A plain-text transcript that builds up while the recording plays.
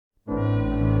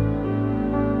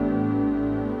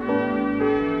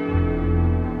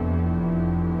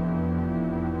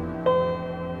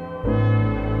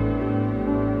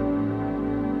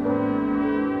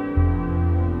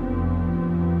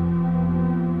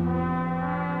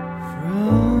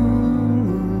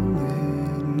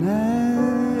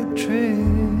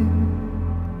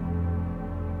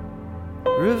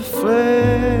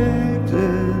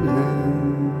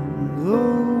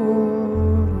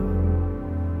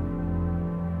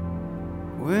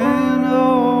when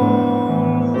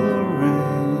all the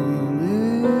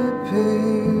rainy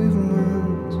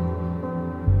pavements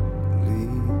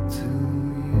lead to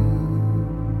you.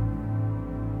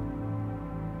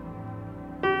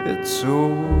 It's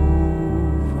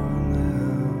over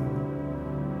now.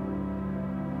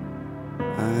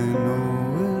 I know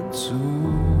it's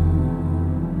over,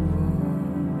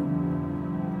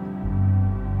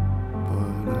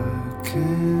 but I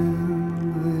can't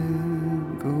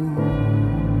let go.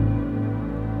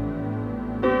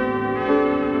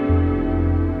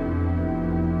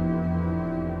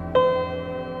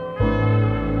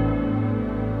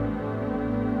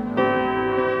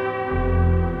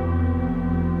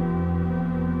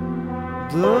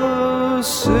 The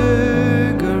cigarettes,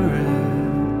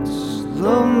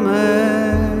 the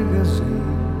magazines,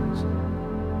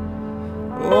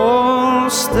 all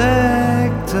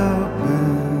stacked up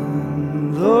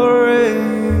in the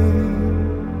rain.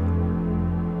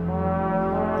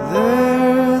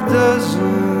 There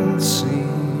doesn't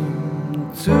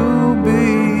seem to be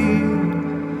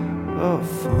a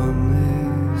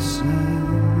funny sign.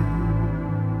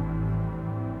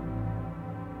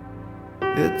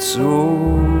 It's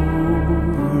over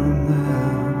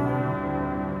now.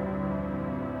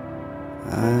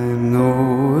 I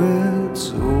know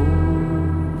it's over,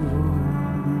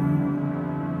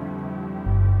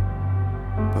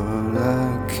 but I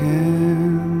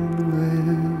can't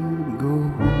let go.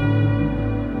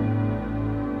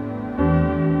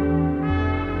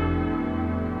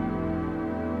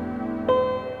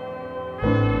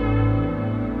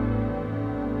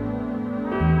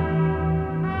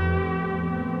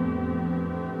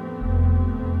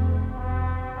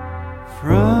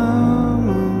 From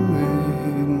a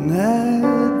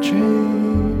midnight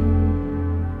train,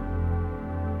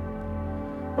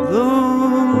 the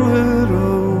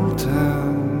little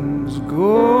towns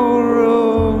go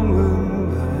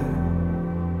rolling by,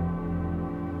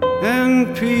 and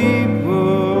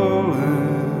people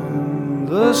in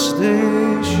the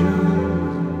station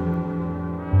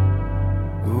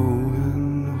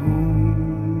going home.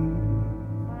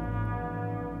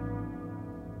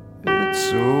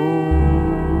 It's over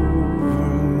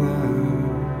now.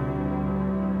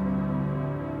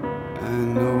 I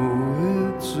know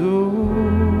it's over,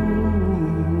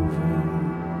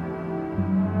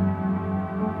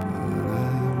 but I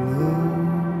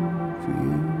love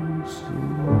you so.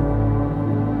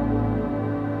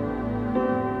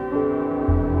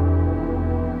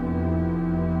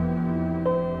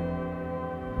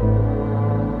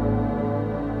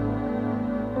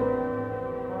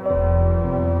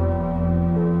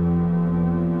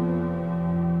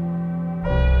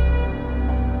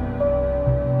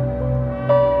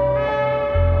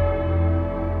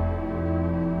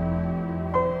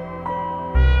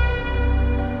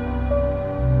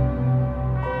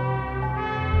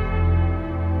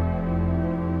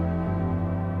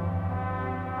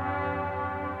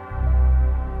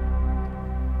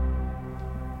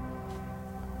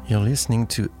 You're listening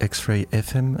to X-Ray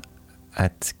FM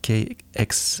at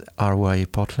KXRY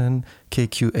Portland,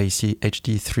 KQAC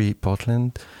HD3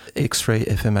 Portland, X-Ray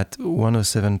FM at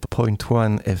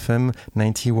 107.1 FM,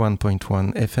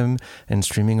 91.1 FM, and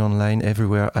streaming online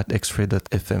everywhere at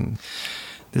xray.fm.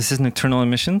 This is Nocturnal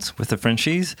Emissions with the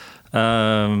Frenchies.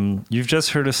 You've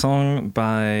just heard a song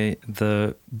by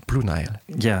the Blue Nile.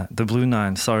 Yeah, the Blue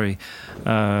Nile, sorry.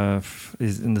 And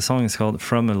the song is called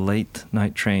From a Late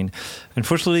Night Train.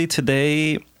 Unfortunately,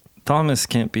 today, Thomas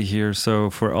can't be here, so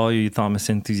for all you Thomas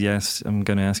enthusiasts, I'm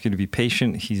going to ask you to be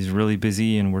patient. He's really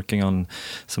busy and working on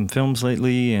some films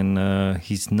lately, and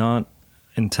he's not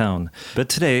in town. But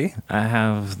today, I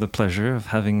have the pleasure of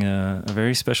having a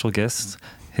very special guest.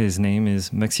 His name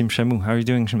is Maxime Chamou. How are you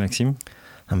doing, Maxime?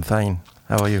 I'm fine.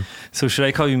 How are you? So should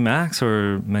I call you Max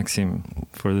or Maxime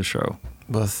for the show?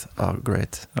 Both are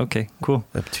great. Okay, cool.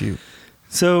 Up to you.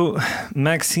 So,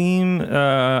 Maxime,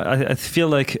 I feel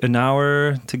like an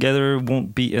hour together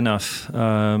won't be enough.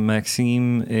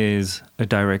 Maxime is a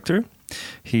director.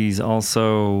 He's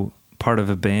also part of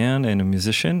a band and a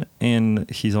musician, and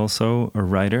he's also a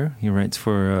writer. He writes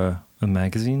for a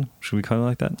magazine. Should we call it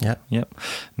like that? Yeah. Yep.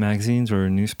 Magazines or a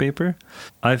newspaper.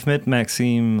 I've met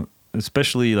Maxime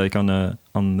especially like on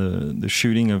the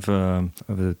shooting of a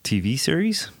TV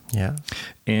series. Yeah.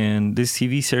 And this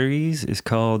TV series is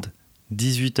called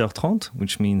 18h30,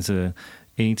 which means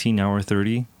 18-hour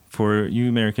 30. For you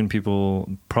American people,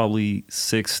 probably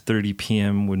 6:30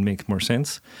 p.m. would make more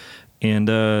sense. And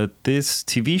this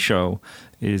TV show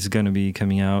is going to be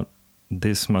coming out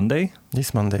this Monday.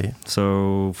 This Monday.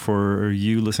 So for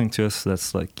you listening to us,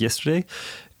 that's like yesterday.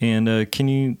 And can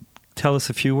you tell us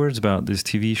a few words about this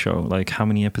TV show? Like how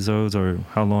many episodes or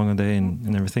how long are they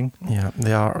and everything? Yeah,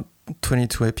 there are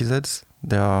 22 episodes.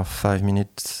 They are 5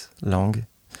 minutes long.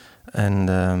 And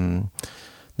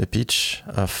the pitch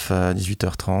of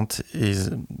 18h30 is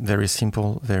very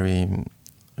simple, very,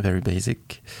 very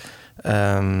basic.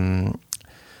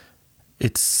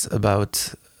 It's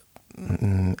about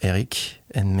Eric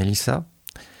and Melissa.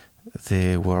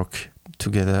 They work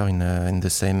together in the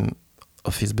same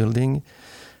office building,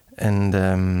 and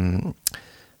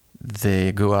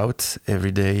they go out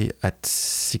every day at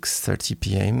 6:30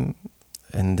 p.m.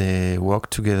 and they work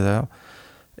together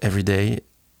every day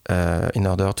in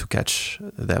order to catch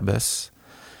their bus.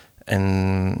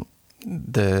 And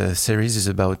the series is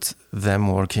about them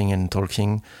working and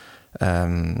talking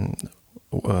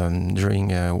during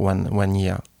 1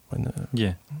 year.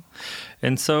 Yeah,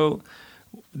 and so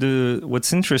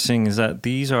what's interesting is that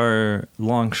these are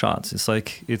long shots. It's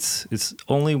like it's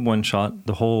only one shot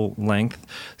the whole length.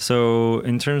 So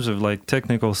in terms of like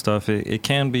technical stuff, it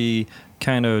can be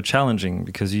kind of challenging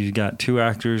because you got two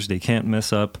actors, they can't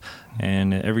mess up,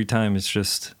 and every time it's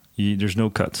just there's no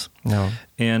cuts. No.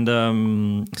 And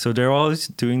so they're always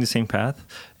doing the same path.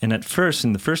 And at first,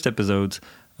 in the first episodes,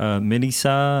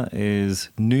 Melissa is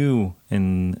new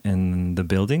in the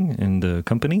building, in the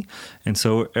company. And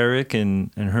so Eric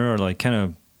and her are like kind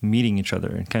of meeting each other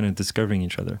and kind of discovering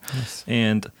each other. Yes.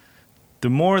 And the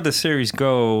more the series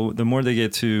go, the more they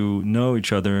get to know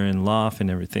each other and laugh and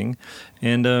everything.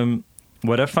 And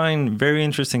what I find very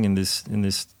interesting in this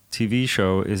TV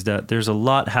show is that there's a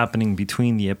lot happening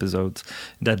between the episodes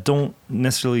that don't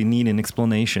necessarily need an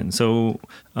explanation. So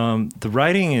the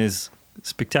writing is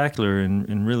spectacular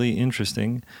and really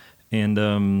interesting. And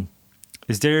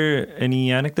is there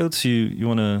any anecdotes you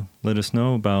want to let us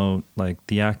know about, like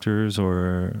the actors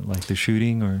or like the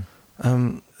shooting or?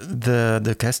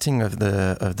 The casting of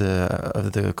the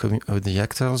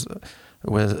actors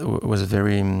was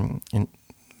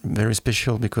very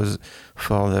special because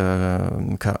for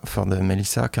the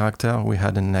Melissa character we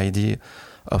had an idea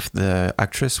of the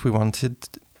actress we wanted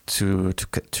to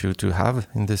have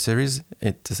in the series.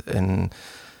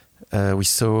 We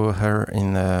saw her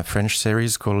in a French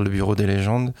series called Le Bureau des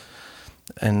Légendes,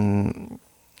 and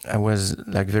I was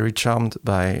like very charmed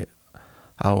by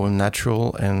how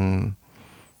natural and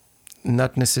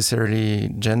not necessarily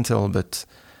gentle, but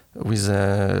with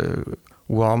a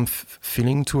warm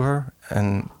feeling to her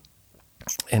and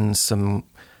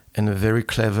a very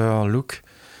clever look.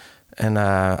 And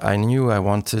I knew I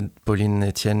wanted Pauline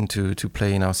Etienne to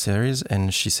play in our series,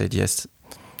 and she said yes,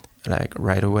 like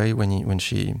right away when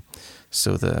she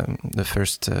saw the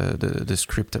first the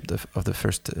script of the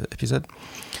first episode.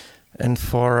 And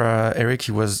for Eric,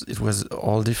 it was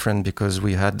all different because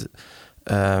we had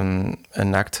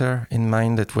an actor in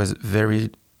mind that was very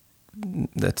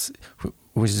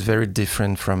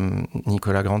different from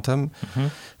Nicolas Grantham. Mm-hmm.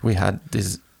 We had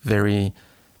this very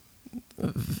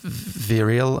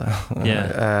virile,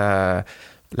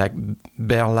 like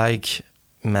bear-like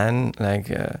man, like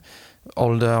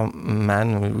older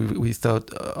man. We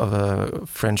thought of a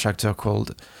French actor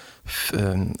called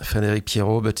Frédéric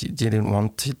Pierrot, but he didn't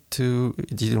want it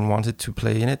to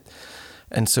play in it,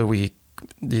 and so we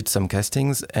did some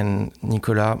castings. And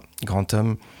Nicolas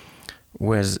Grantham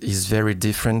is very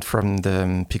different from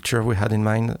the picture we had in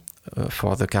mind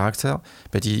for the character,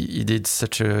 but he did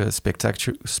such a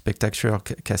spectacular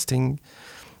casting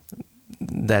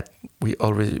that we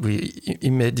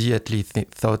immediately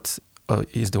thought, oh,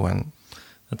 he's the one.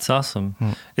 That's awesome.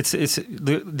 It's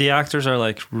the actors are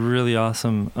like really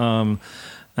awesome.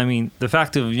 I mean, the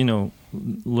fact of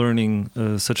learning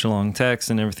such a long text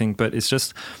and everything, but it's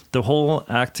just the whole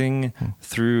acting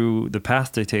through the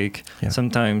path they take. Yeah.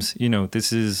 Sometimes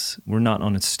we're not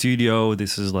on a studio.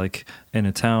 This is like in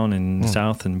a town in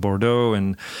South in Bordeaux,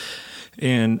 and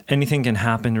anything can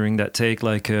happen during that take,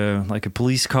 like a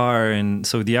police car, and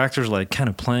so the actors like kind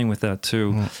of playing with that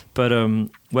too. But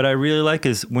what I really like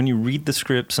is when you read the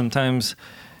script, sometimes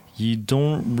you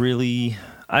don't really.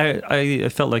 I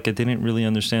felt like I didn't really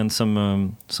understand some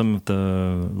of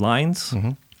the lines,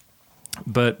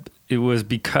 but it was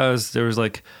because there was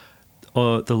like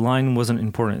the line wasn't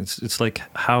important. It's like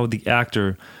how the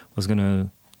actor was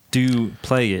gonna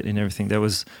play it and everything. That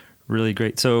was really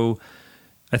great. So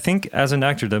I think as an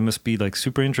actor, that must be like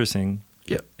super interesting.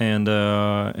 Yeah, and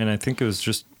I think it was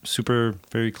just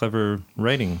very clever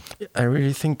writing. I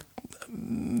really think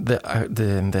the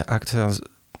actors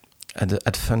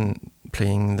had fun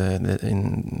playing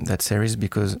in that series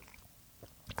because,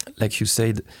 like you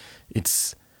said,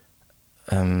 it's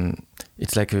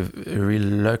like a real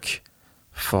luck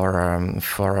for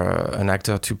an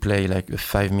actor to play like a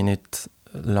 5-minute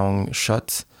long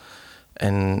shot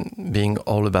and being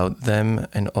all about them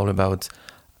and all about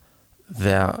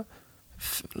their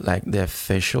their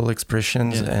facial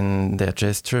expressions and their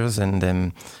gestures and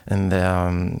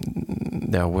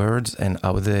their words and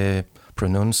how they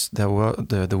pronounce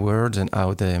the words and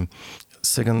how they.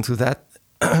 Second to that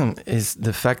is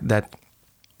the fact that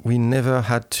we never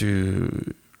had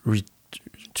to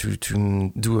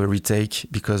do a retake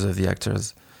because of the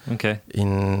actors. Okay.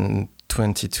 In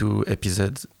 22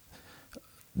 episodes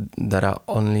that are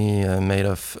only made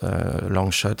of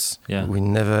long shots, we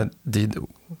never did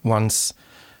once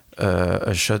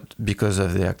a shot because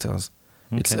of the actors.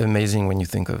 Okay. It's amazing when you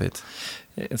think of it.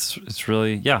 It's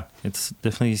really, it's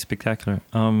definitely spectacular.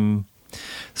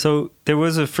 So there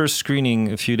was a first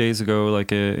screening a few days ago,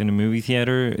 like in a movie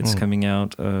theater. It's coming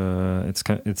out.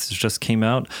 It's just came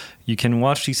out. You can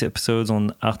watch these episodes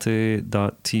on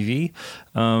arte.tv.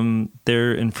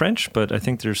 They're in French, but I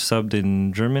think they're subbed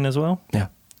in German as well. Yeah.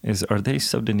 Are they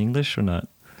subbed in English or not?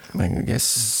 I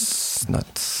guess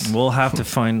not. We'll have to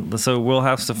find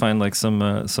like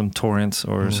some torrents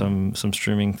or some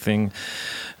streaming thing.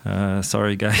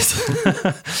 Sorry, guys,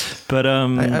 but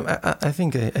I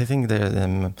think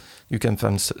you can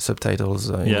find subtitles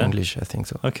in English. I think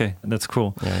so. Okay, that's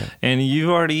cool. Yeah. And you've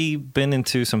already been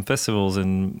into some festivals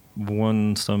and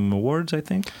won some awards, I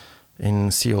think,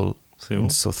 in Seoul, in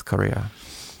South Korea.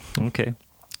 Okay.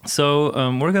 So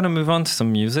we're going to move on to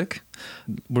some music.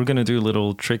 We're going to do a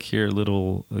little trick here, a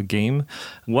little game.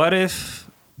 What if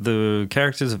the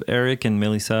characters of Eric and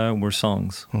Melissa were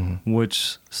songs? Mm-hmm.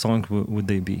 Which songs would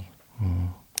they be?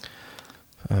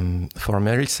 Mm-hmm. For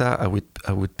Melissa, I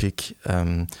would pick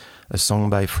a song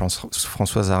by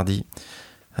Françoise Hardy.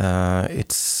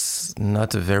 It's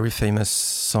not a very famous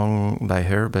song by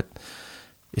her, but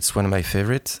it's one of my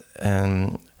favorites.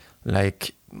 And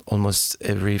like almost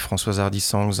every Françoise Hardy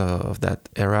songs of that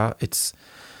era, it's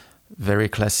very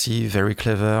classy, very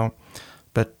clever,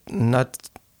 but not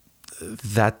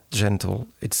that gentle.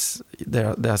 It's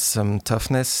there's some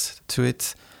toughness to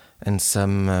it and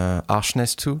some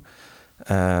harshness too.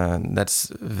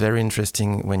 That's very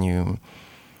interesting when you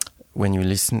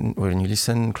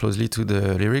listen closely to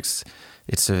the lyrics.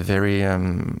 It's a very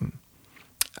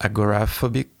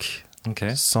agoraphobic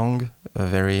song, a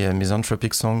very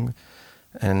misanthropic song.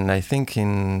 And I think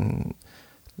it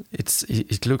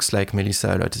looks like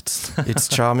Melissa a lot. It's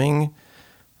charming,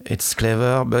 it's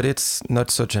clever, but it's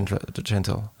not so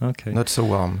gentle. Okay. Not so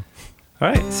warm. All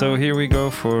right, so here we go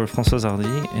for Françoise Hardy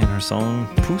and her song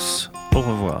Pousse, au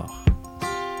revoir.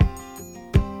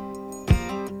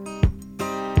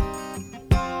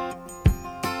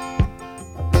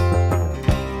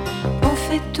 On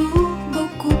fait tout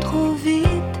beaucoup trop vite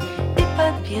et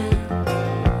pas bien.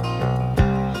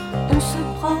 On se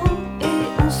prend et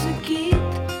on se quitte,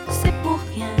 c'est pour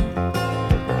rien.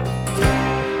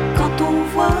 Quand on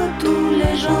voit tous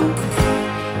les gens,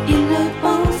 ils ne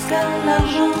pensent qu'à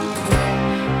l'argent.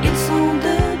 Ils sont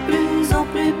de plus en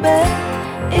plus bêtes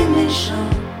et méchants.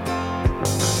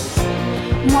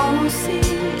 Moi aussi,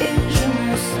 et je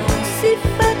me sens si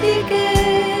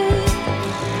fatiguée.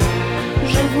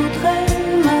 Je voudrais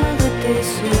m'arrêter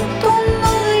sur ton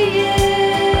oreiller.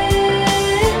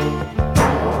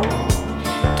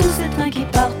 Tous ces trains qui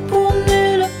partent pour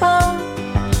nulle part,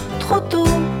 trop tôt,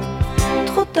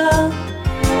 trop tard,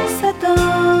 ça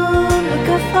donne le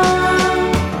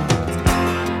cafard.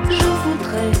 Je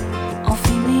voudrais en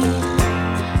finir,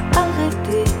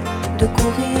 arrêter de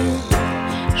courir.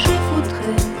 Je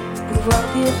voudrais pouvoir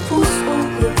dire pousse au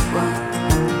revoir.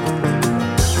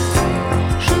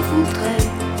 Je voudrais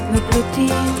me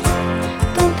blottir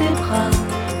dans tes bras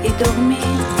et dormir.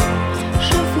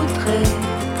 Je voudrais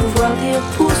pouvoir dire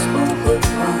pousse au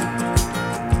revoir.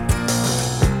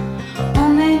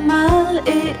 On est mal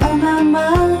et on a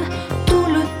mal tout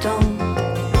le temps.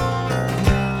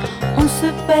 On se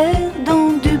perd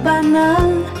dans du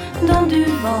banal, dans du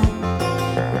vent.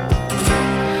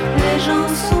 Les gens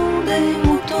sont des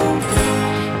moutons,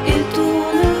 ils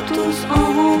tournent tous en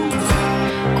rond.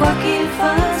 Quoi qu'ils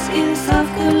fassent, ils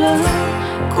savent que leur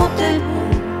compte est bon.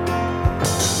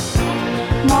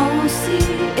 Moi aussi,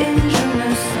 et je me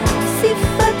sens si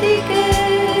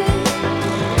fatiguée.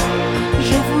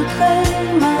 Je voudrais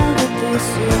m'arrêter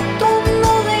sur ton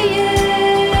oreiller.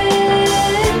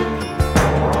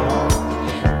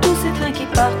 Tous ces trains qui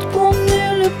partent pour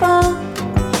nulle part,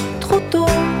 trop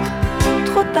tôt,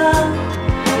 trop tard,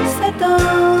 ça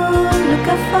donne le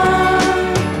cafard.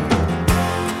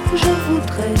 Je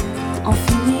voudrais en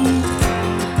finir,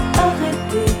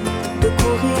 arrêter de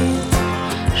courir.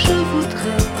 Je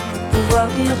voudrais pouvoir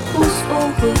pouvoir dire pousse au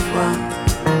revoir.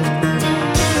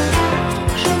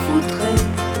 Je voudrais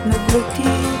me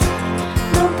blottir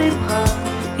dans tes bras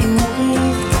et mourir.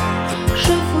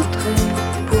 Je voudrais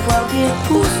pouvoir dire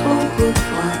pousse au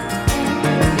revoir.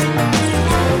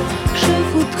 Je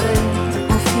voudrais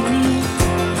en finir,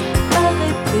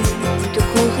 arrêter de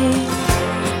courir.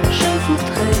 Je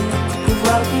voudrais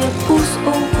pouvoir dire pousse au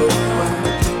revoir.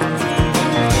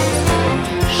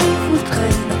 Je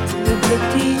voudrais me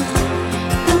blottir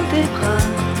dans tes bras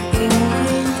et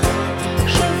mourir.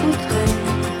 Je voudrais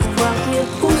pouvoir dire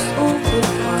pousse au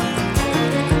revoir.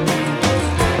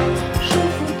 Je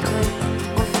voudrais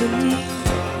en finir,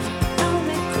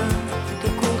 arrêter de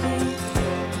courir.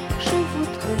 Je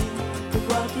voudrais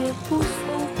pouvoir dire pousse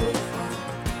au revoir.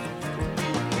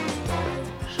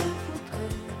 Je voudrais.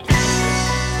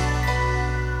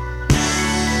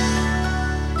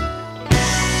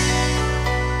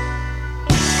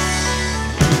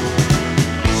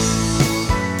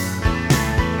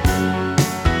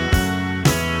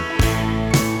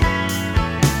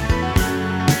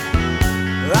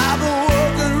 I've been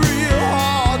working real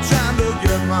hard trying to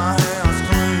get my hands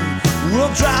clean.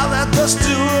 We'll drive that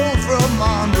dusty road from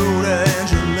Mondo to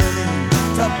Angeline.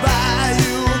 To buy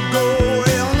you a gold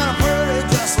and a pretty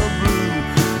dress of blue.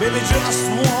 Baby, just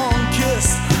one kiss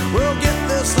will get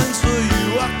these things for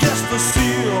you. I kiss the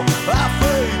seal, I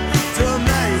fade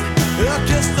tonight. I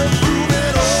kiss the prove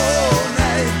it all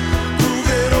night. Prove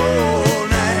it all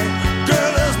night.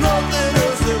 Girl, there's nothing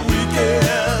else that we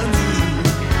can do.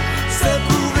 Say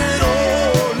prove it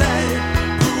all night,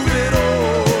 prove it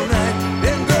all night.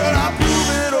 And girl, I prove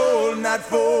it all night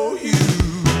for you.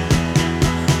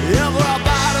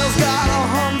 Everybody's got a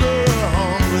hunger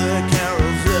they can't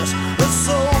resist. There's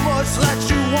so much that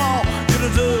you want, you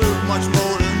deserve much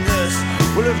more than this.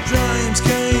 Well, if dreams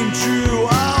came true,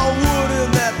 oh,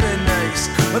 wouldn't that be nice?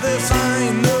 But this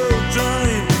ain't no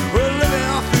dream, we're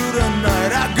living through the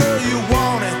night. Ah, girl, you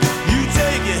want it, you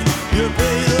take it, you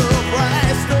pay the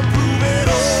price to prove it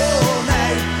all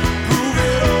night, prove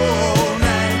it all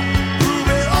night, prove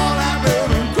it all night,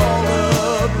 baby, call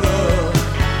up love.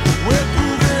 We'll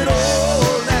prove it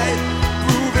all night,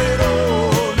 prove it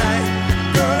all night.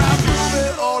 Girl, I prove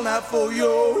it all night for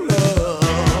your love.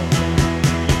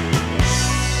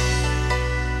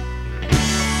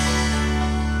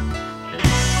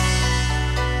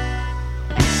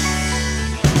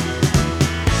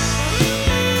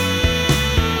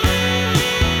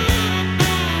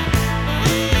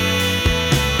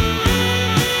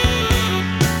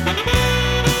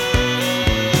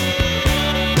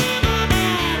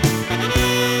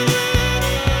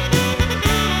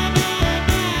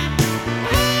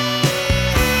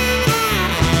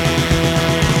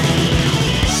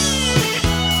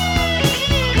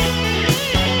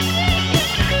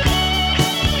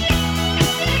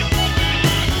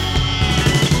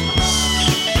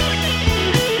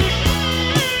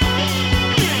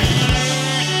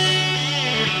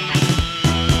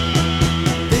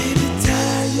 Baby,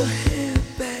 tie your hair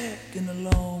back in a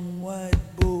long white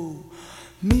bow.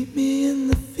 Meet me in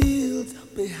the fields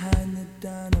out behind the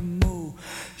dynamo.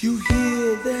 You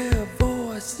hear their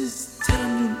voices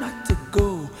telling you not to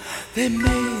go. They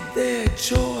made their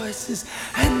choices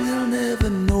and they'll never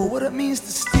know what it means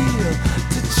to steal,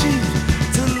 to cheat,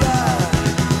 to lie.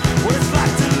 What it's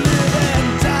like to live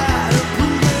and die. To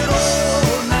prove it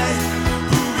all night,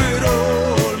 prove it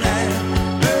all night.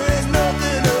 There is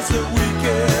nothing else that we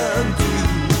can do.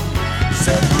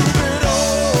 Say prove it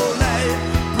all night,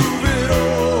 prove it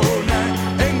all night.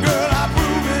 And girl, I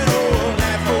prove it all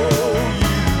night for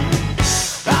you.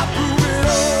 I prove it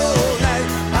all night,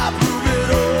 I prove it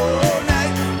all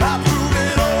night. I prove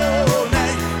it all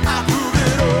night, I prove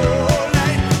it all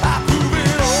night. I prove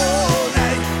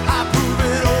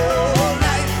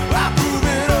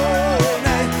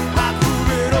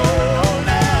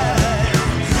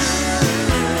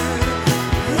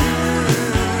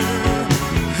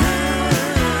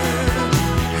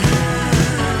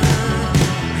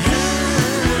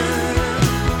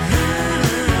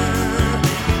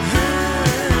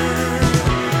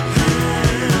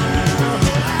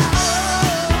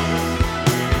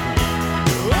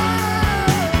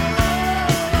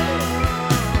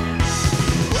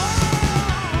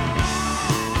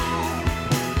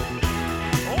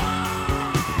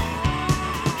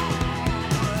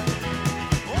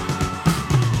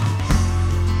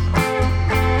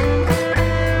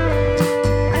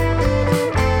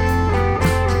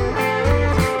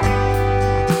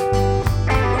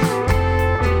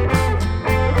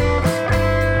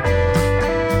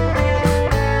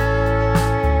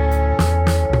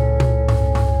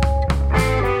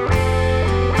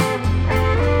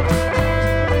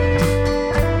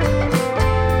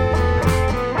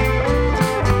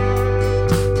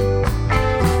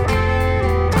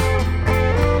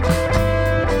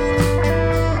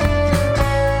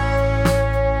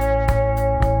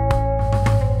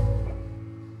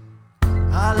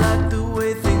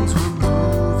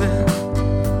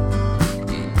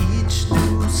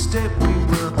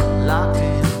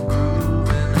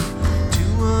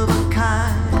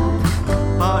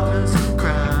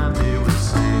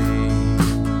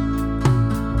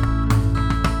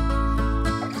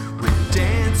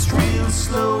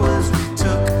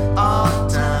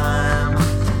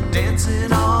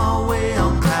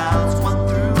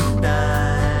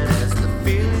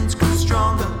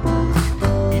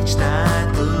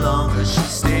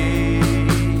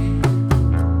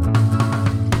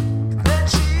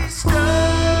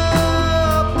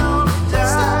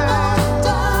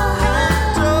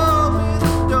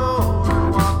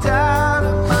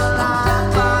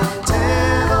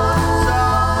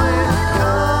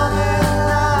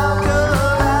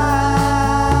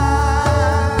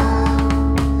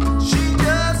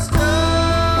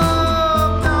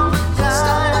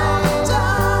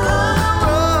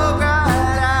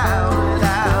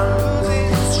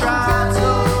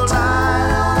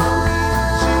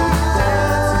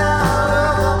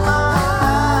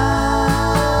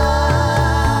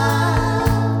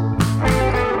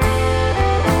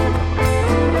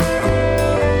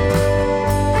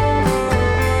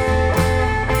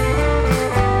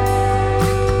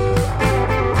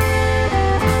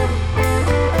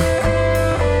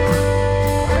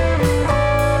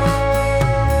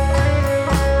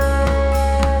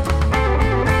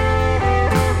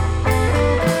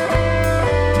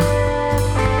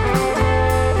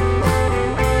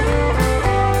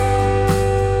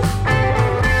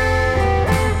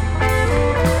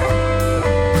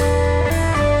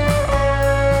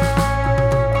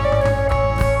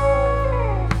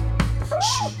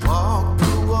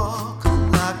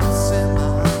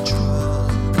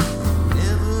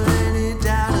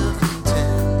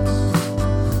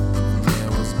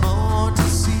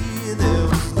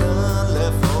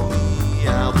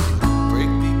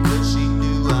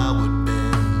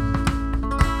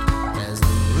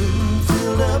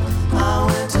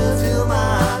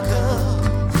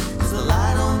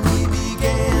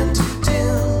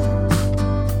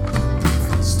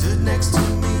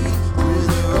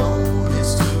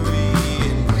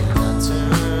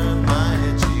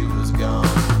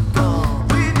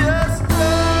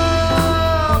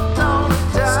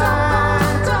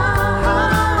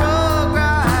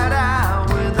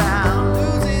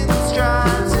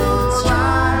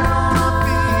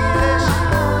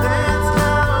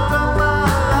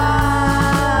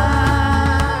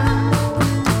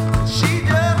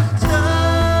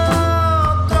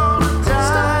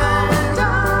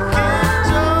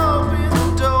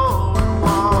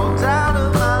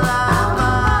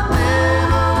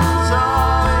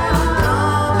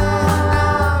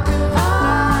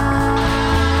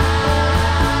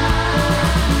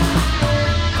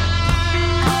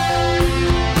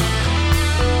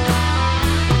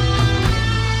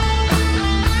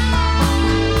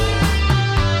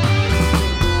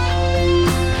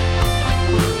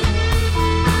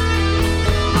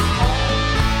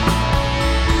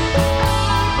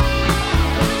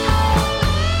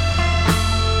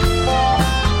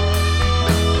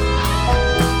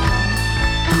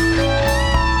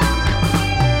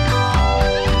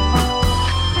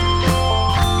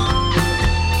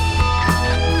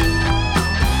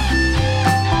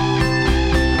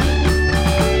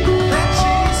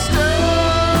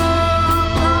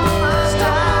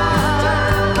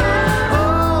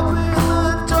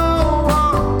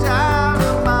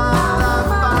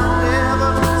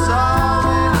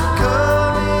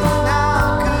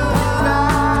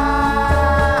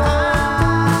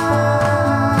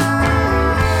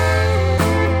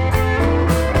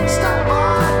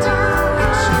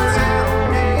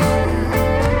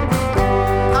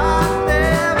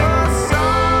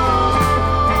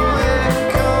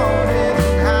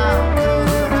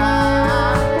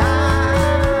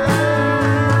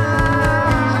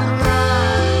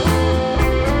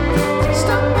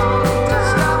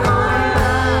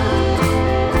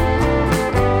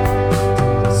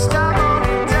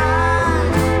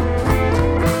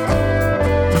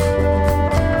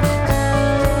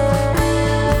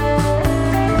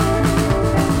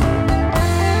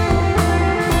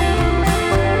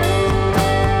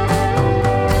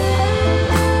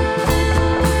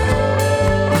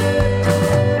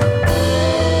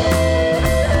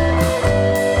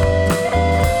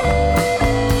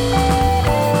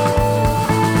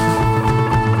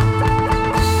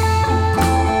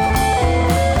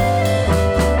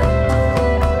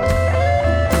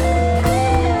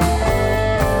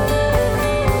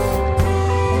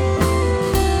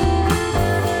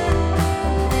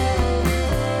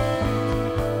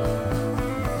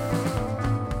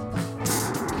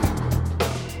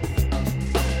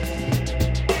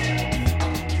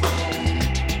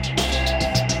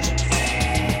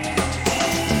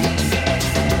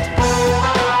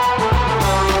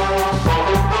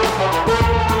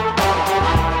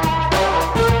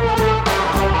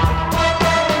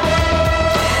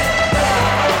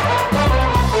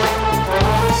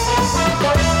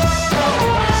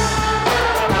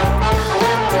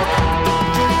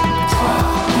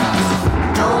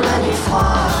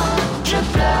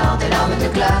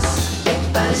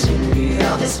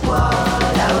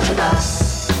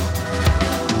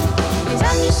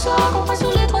soir qu'on croise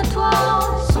sur les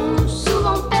trottoirs sont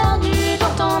souvent perdus,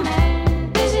 pourtant mes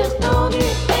désirs tordus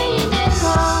et idées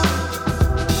noires.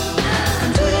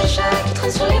 Comme tous les chats qui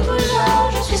traînent sur les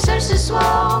boulevards, je suis seule ce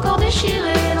soir, encore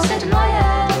déchirée dans cette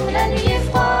noyade. La nuit est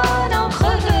froide, en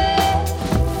crevée.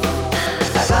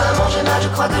 Apparemment j'ai mal, je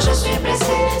crois que je suis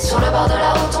blessée. Sur le bord de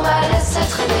la route, on m'a laissé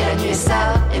traîner. La nuit est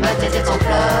sale et ma tête est en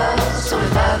pleurs sur le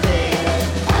pavé.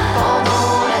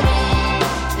 Pendant la nuit,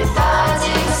 les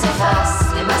paradigmes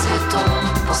s'effacent, les masques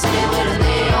tombent pour célébrer le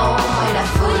néant et la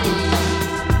folie.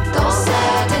 Dans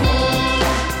cette énigme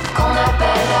qu'on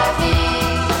appelle la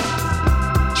vie,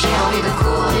 j'ai envie de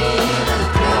courir et de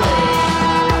pleurer.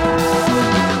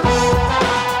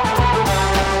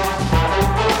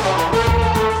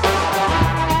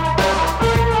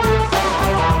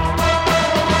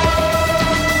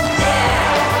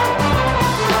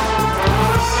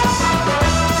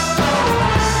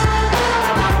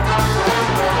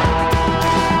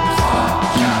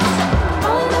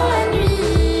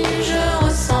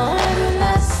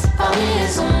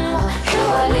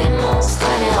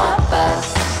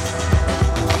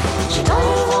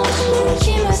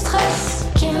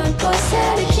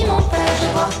 Possède et qui m'empêche de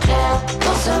voir clair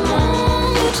dans ce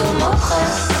monde où tout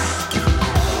m'oppresse.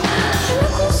 Je me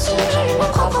consume, j'allume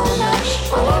mon propre image.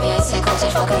 Pour la vie c'est quand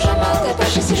il faut que je me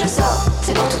dépêche. Et si je sors,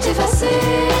 c'est pour tout effacer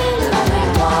de ma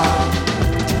mémoire.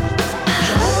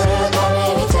 J'aurais voulu le calmer,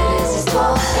 éviter les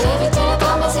histoires et éviter les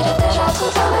drames, mais il est déjà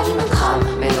trop tard, la vie me crame.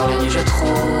 Mais dans les nuits je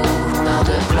trouve mon heure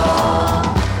de gloire.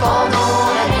 Pendant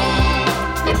la nuit,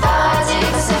 les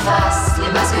paradigmes s'effacent,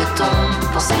 les masques tombent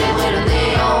pour célébrer le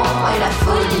néant et la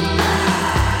folie.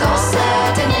 Dans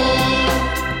cette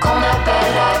énigme qu'on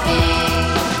appelle la vie,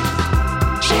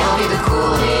 j'ai envie de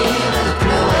courir et de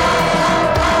pleurer.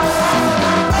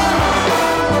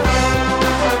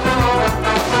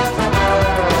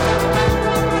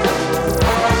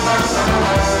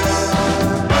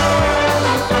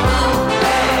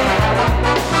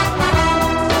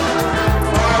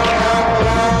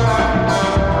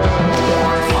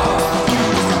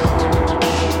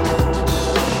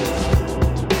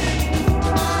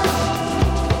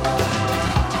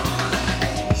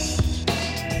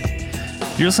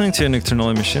 You're listening to Nocturnal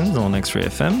Emissions on X-Ray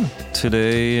FM.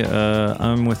 Today,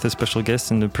 I'm with a special guest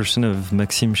in the person of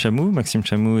Maxime Chamou. Maxime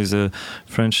Chamou is a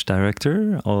French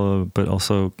director, but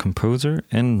also composer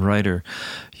and writer.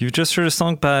 You've just heard a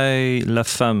song by La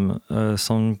Femme, a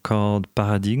song called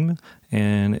Paradigme,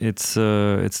 and it's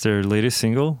their latest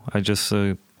single. I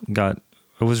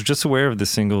was just aware of the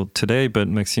single today, but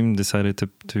Maxime decided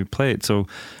to play it. So,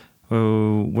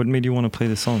 what made you want to play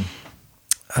the song?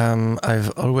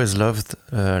 I've always loved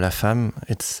La Femme.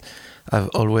 I've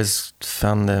always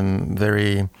found them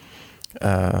very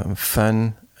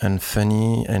fun and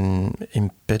funny and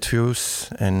impetuous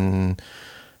and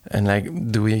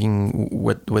like doing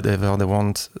whatever they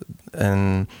want,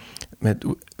 and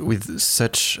with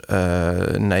such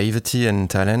naivety and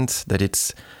talent that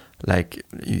it's like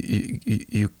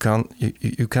you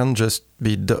can't just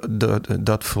be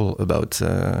doubtful about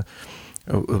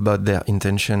their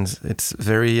intentions. It's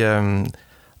very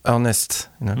earnest,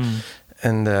 you know.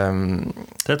 And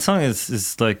that song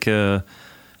is like I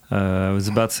was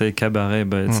about to say cabaret,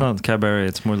 but it's not cabaret.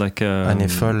 It's more like Année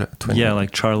Folle,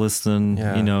 like Charleston,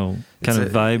 kind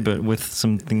of vibe, but with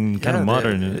something kind of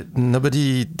modern in it.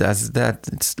 Nobody does that.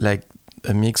 It's like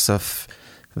a mix of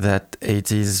that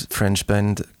 80s French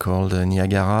band called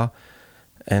Niagara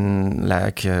and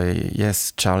like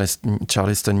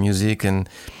Charleston music, and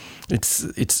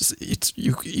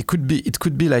it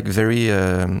could be like very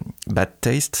bad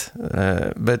taste,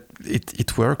 but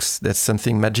it works. There's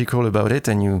something magical about it,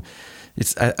 and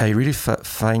I really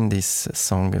find this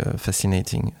song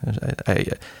fascinating.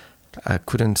 I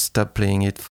couldn't stop playing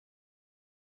it.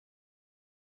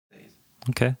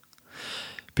 Okay.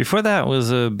 Before that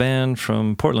was a band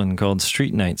from Portland called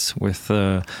Street Nights with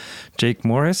Jake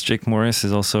Morris. Jake Morris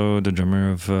is also the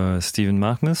drummer of Stephen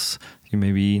Magnus. You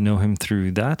maybe know him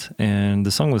through that. And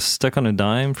the song was Stuck on a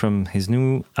Dime from his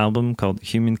new album called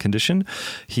Human Condition.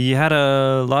 He had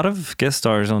a lot of guest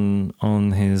stars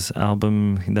on his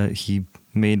album that he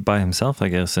made by himself, I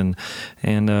guess. And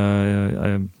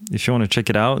if you want to check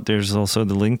it out, there's also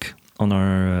the link on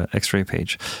our X-Ray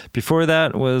page. Before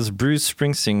that was Bruce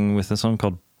Springsteen with a song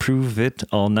called Prove It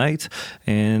All Night,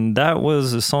 and that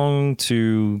was a song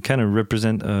to kind of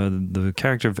represent the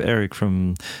character of Eric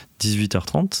from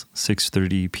 18h30,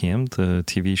 6:30 p.m., the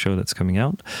TV show that's coming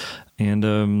out. And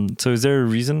so is there a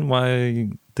reason why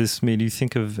this made you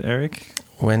think of Eric?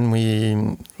 When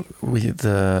with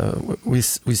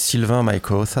Sylvain, my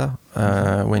co-author,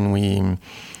 when we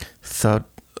thought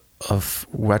of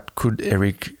what could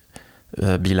Eric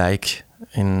be like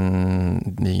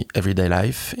in the everyday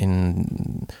life,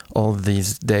 in all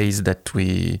these days that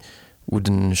we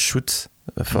wouldn't shoot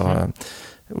for.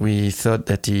 We thought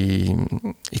that he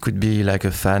could be like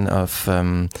a fan of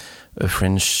a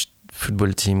French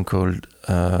football team called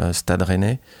Stade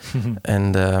Rennais,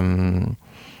 and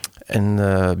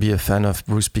be a fan of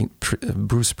Bruce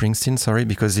Springsteen. Sorry,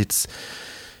 because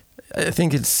I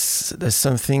think there's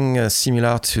something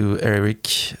similar to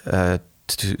Eric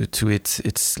to it.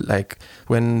 It's like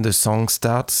when the song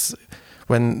starts,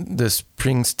 when the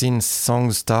Springsteen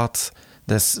song starts,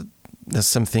 there's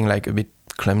something like a bit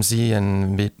clumsy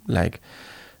and a bit like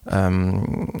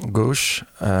gauche.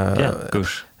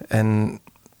 Gauche.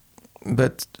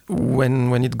 But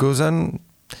when it goes on,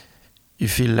 you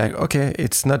feel like, okay,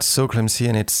 it's not so clumsy,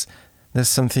 and there's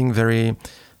something very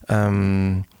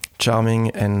charming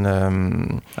and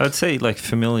I would say like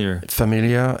familiar,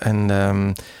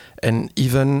 and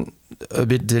even a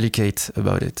bit delicate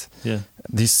about it. Yeah.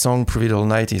 This song "Prove It All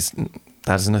Night"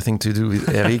 has nothing to do with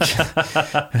Eric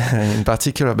in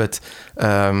particular, but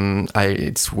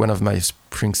it's one of my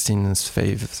Springsteen's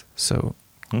faves. So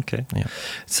okay, yeah.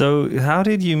 So how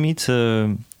did you meet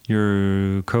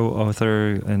your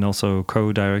co-author and also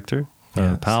co-director,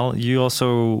 Pal? You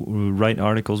also write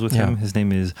articles with him. His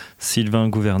name is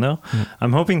Sylvain Gouverneur.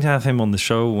 I'm hoping to have him on the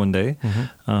show one day,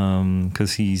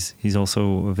 because he's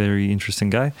also a very interesting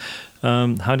guy.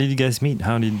 How did you guys meet?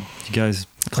 How did you guys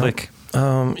click?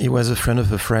 He was a friend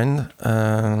of a friend.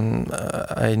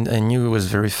 I knew he was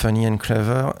very funny and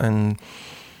clever, and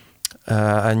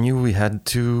I knew we had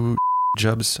two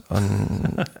jobs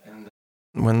on.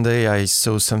 One day I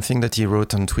saw something that he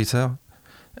wrote on Twitter,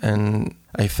 and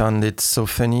I found it so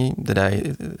funny that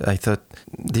I thought,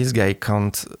 this guy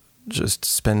can't just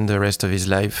spend the rest of his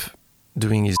life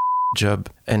doing his job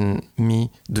and me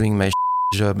doing my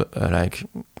job like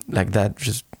that,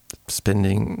 just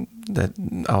spending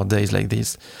our days like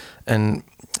this. And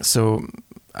so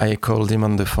I called him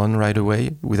on the phone right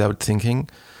away without thinking,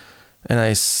 and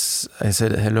I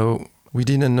said, hello, we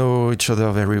didn't know each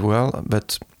other very well,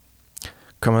 but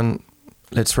come on,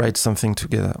 let's write something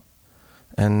together.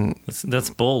 And that's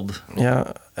bold.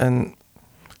 Yeah, and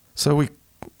so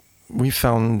we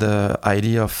found the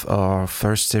idea of our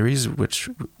first series, which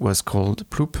was called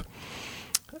Ploop,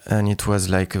 and it was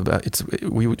like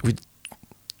we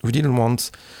didn't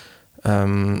want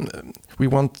we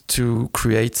want to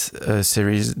create a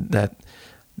series that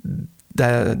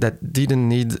didn't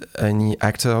need any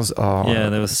actors or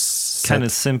that was kind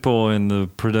of simple in the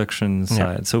production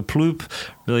side. So Ploop,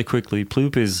 really quickly,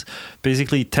 Ploop is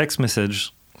basically text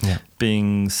message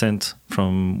being sent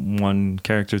from one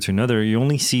character to another. You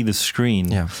only see the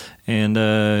screen, and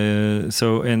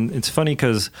and it's funny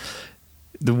because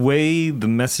the way the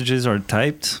messages are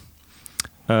typed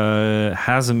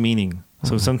has a meaning.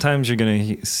 So sometimes you're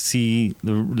going to see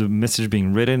the message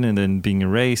being written and then being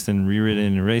erased and rewritten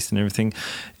and erased and everything.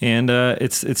 And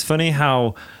it's funny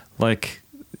how, like,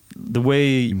 the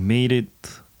way you made it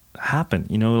happen,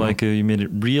 you know, like you made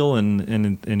it real and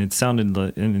it sounded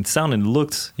like, and it sounded and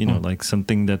looked, you know, like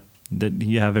something that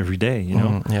you have every day, you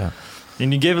know.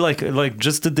 And you gave like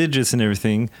just the digits and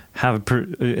everything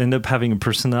end up having a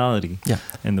personality.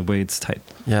 And the way it's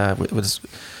typed. It was.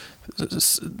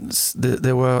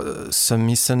 There were some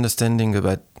misunderstanding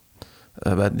about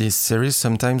this series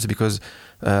sometimes, because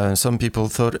some people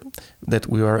thought that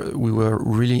we were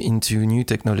really into new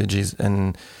technologies,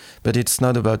 but it's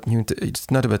not about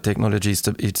technology.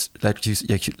 It's like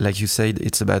you said,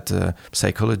 it's about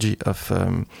psychology of.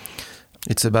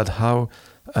 It's about how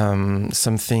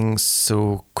something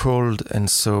so cold and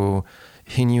so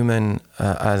inhuman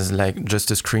as like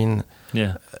just a screen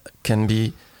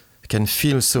can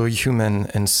feel so human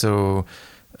and so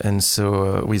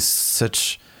with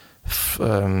such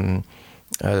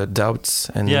doubts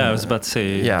and I was about to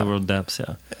say the word doubts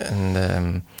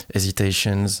and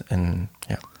hesitations and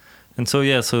so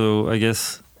I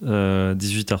guess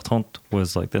 18h30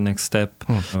 was like the next step,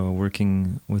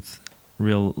 working with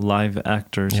real live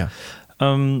actors.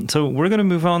 So we're going to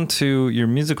move on to your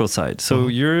musical side. So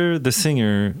you're the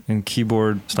singer and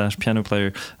keyboard/piano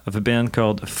player of a band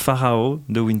called Pharao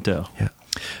de Winter.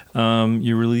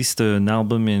 You released an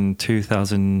album in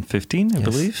 2015, I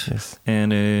believe. Yes.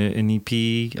 And an EP,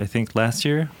 I think, last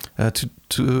year?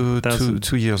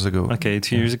 2 years ago. Okay,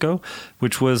 2 years ago,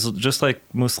 which was just like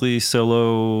mostly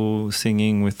solo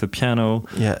singing with the piano.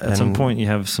 At some point you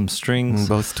have some strings.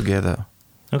 Both together.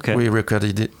 Okay. We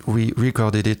recorded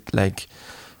it like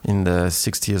in the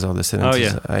 60s or the 70s. Oh,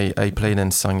 yeah. I played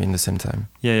and sang in the same time.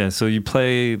 So you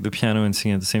play the piano and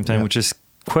sing at the same time, which is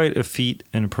quite a feat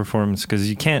and a performance because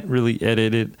you can't really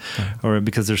edit it, or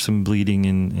because there's some bleeding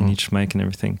in each mic and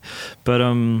everything. But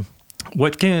do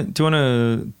you want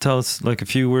to tell us like a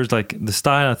few words, like the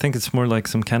style? I think it's more like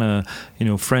some kind of,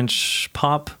 French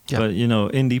pop, but,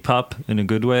 indie pop in a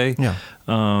good way. Yeah.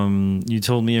 You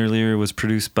told me earlier it was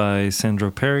produced by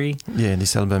Sandro Perry. Yeah,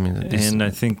 this album is... And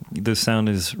I think the sound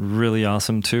is really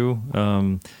awesome too.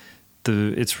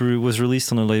 It was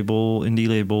released on a indie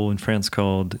label in France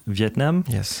called Vietnam.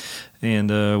 Yes. And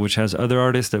which has other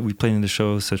artists that we played in the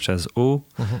show, such as O,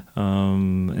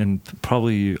 and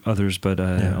probably others, but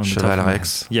on Cheval the top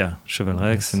Rex. Cheval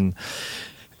Rex, Yes.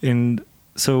 and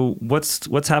so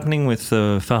what's happening with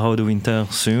Pharaoh de Winter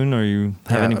soon? Are you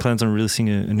have any plans on releasing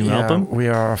a new album? We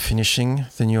are finishing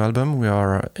the new album. We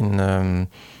are in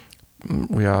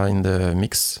the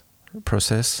mix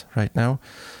process right now.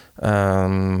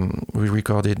 We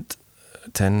recorded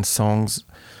 10 songs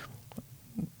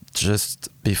just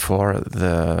before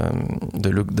the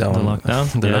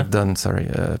lockdown. Sorry,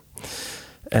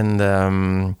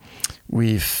 and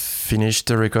we finished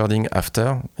the recording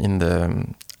after in the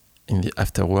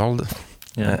afterworld,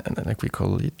 like we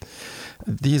call it.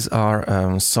 These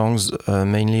are songs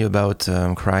mainly about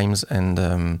crimes and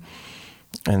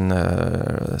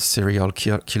serial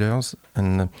killers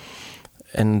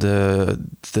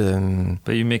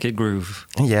but you make it groove.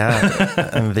 Yeah,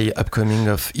 and the upcoming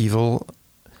of evil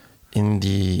in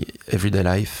the everyday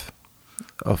life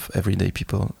of everyday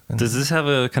people. Does this have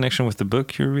a connection with the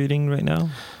book you're reading right now?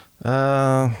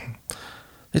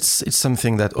 It's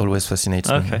something that always fascinates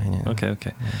me. Okay.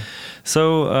 Yeah.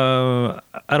 So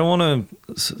I don't want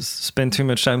to spend too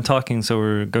much time talking, so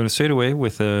we're going straight away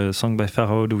with a song by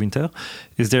Pharaoh de Winter.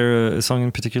 Is there a song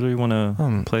in particular you want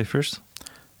to play first?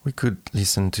 We could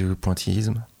listen to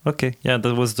Pointillisme. Okay, yeah,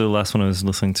 that was the last one I was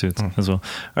listening to as well.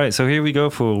 All right, so here we go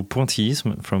for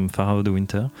Pointillisme from Pharaoh de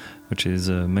Winter, which is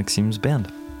Maxime's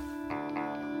band.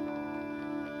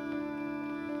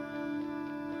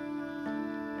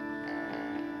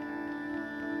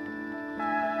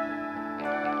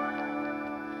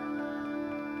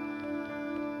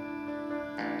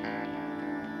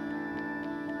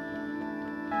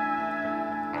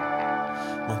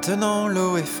 Maintenant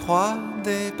l'eau est froide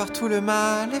et partout le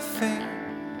mal est fait.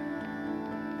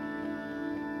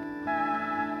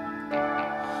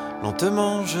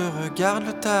 Lentement je regarde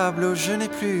le tableau, je n'ai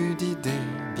plus d'idées.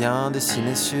 Bien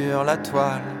dessiné sur la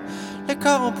toile, les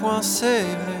corps en poings serrés,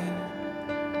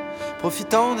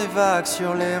 profitant des vagues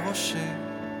sur les rochers.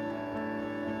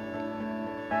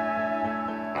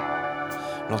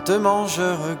 Lentement je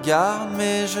regarde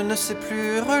mais je ne sais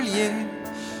plus relier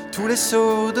tous les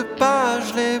sauts de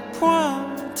pages, les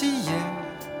pointillés,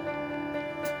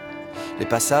 les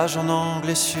passages en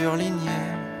anglais surlignés.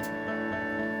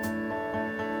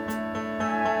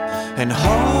 And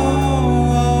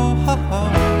oh,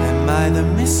 am I the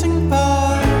missing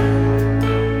part?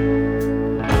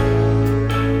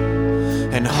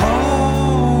 And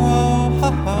oh,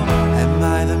 am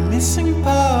I the missing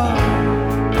part?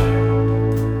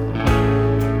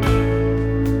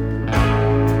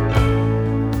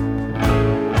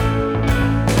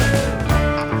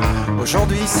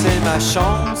 Aujourd'hui c'est ma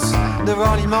chance de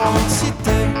voir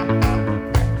l'immensité.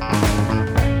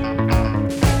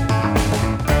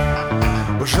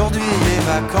 Aujourd'hui les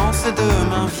vacances et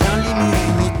demain vient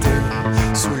l'immunité.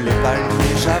 Sous les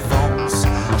palmiers j'avance,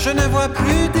 je ne vois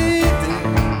plus d'idées.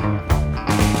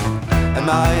 Am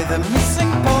I the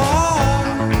missing part?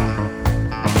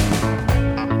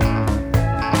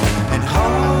 And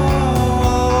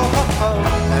oh,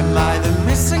 am I the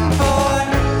missing part?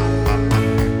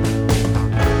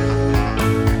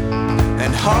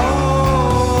 And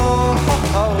oh,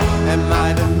 am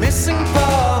I the missing part?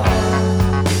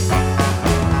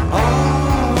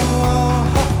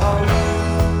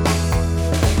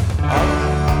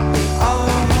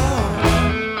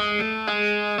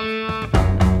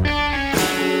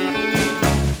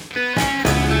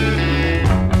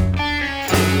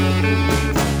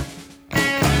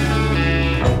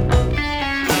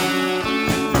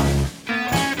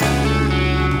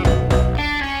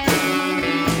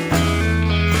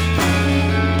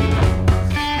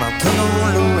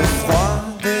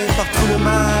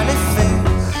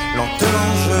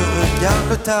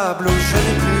 Le tableau, je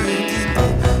n'ai plus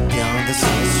d'idées, bien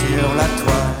dessiné sur la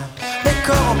toile, les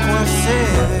corps en poings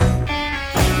serrés.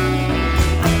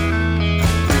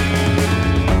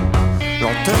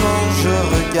 Lentement je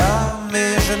regarde,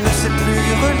 mais je ne sais plus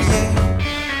relier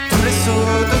tous les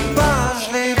sauts de pages,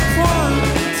 les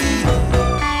pointillés,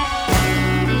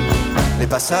 les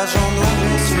passages en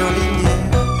anglais surlignés.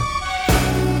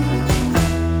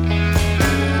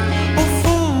 Au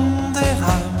fond des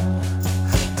rails,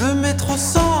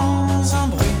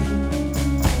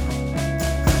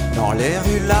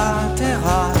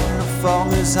 latérales aux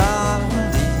formes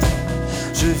arrondies.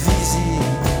 Je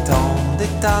visite en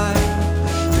détail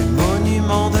des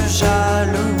monuments de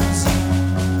jalousie.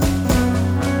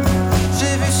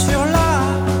 J'ai vu sur la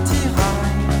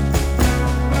tiraille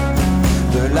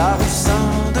de la rue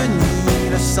Saint-Denis,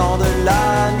 le sang de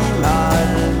l'animal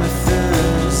me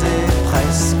faisait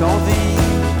presque envie.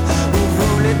 Où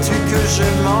voulais-tu que je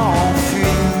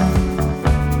m'enfuis?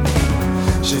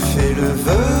 J'ai fait le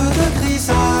vœu de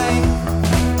grisaille,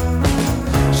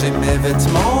 j'ai mes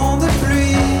vêtements de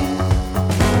pluie.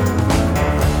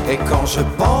 Et quand je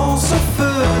pense au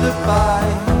feu de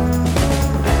paille,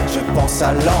 je pense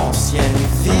à l'ancienne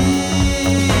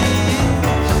vie.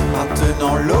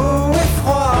 Maintenant l'eau est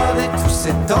froide et tout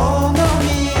s'est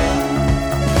endormi.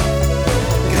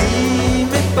 Gris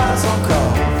mais pas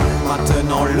encore.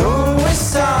 Maintenant l'eau est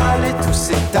sale et tout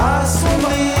s'est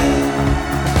assombri.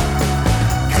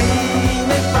 Gris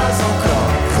mais pas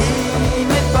encore. Gris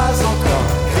mais pas encore.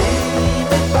 Gris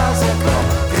mais pas encore.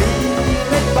 Gris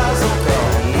mais pas encore.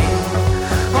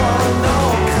 Oh non,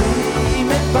 gris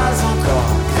mais pas encore.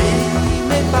 Gris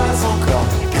mais pas encore.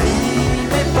 Gris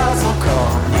mais pas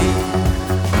encore.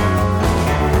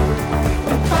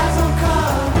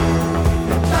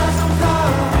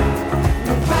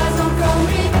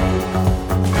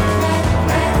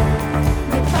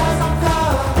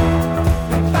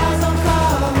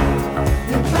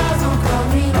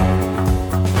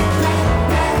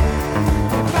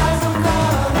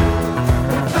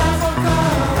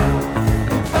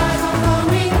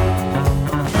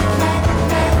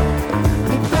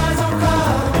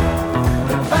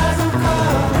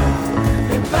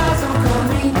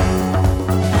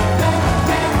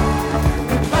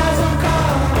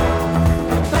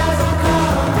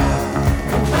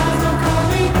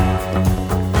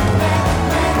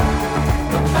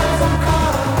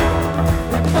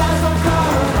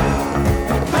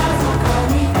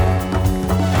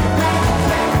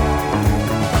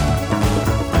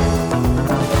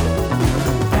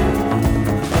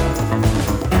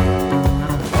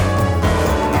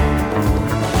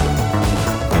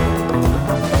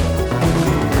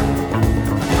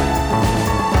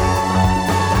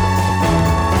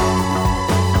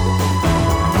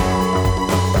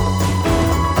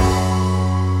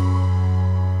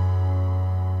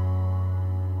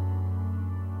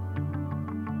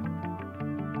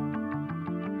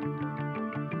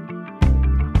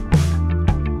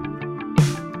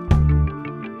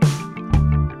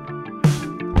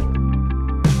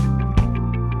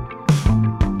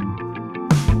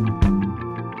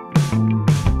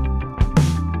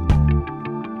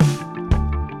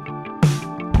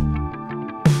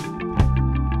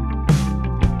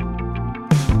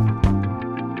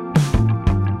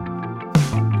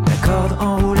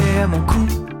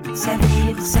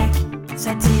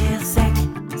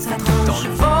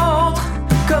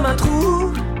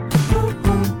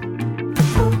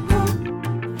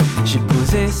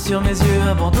 Sur mes yeux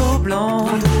un bandeau blanc.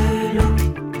 Trop de look,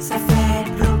 ça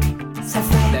fait bloc, ça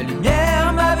fait. La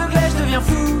lumière m'aveuglait, je deviens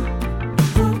fou.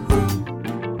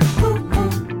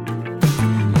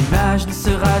 L'image ne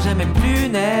sera jamais plus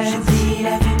nette. J'oublie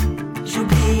la vue,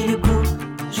 j'oublie le goût,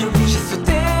 j'oublie. J'ai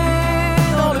sauté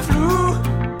dans le flou.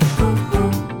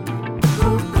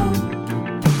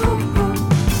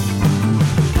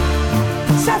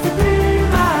 Ça fait plus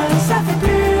mal, ça fait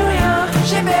plus rien.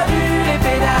 J'ai perdu les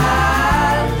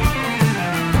pédales.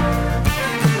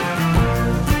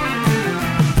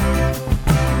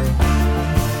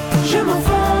 Je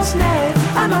m'enfonce net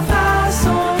à ma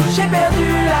façon. J'ai perdu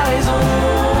la raison.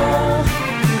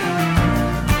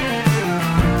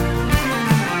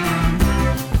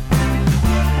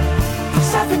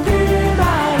 Ça fait plus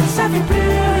mal, ça fait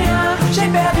plus rien. J'ai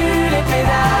perdu les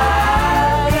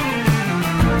pédales.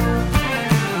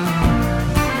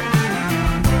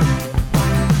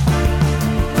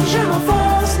 Je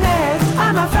m'enfonce net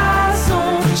à ma façon.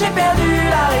 J'ai perdu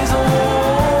la raison.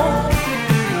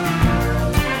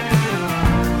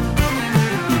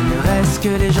 Il ne reste que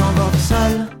les jambes hors du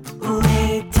sol. Où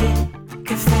est-il?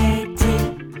 Que fait-il?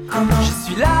 Comment? Je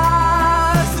suis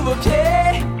là, sous vos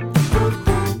pieds.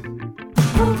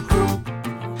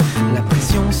 La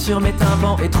pression sur mes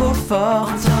tympans est trop forte.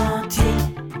 Entend-il?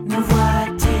 Nous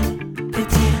voit-il?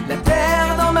 Peut-il? La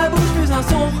terre dans ma bouche, plus un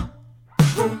son.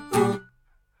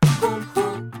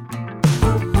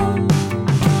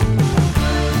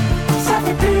 Ça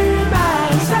fait plus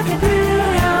mal, ça fait plus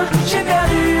rien. J'ai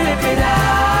perdu les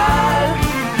pédales.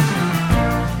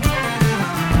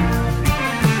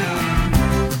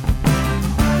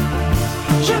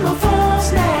 Je m'enfonce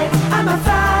net à ma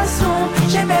façon.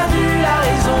 J'ai perdu la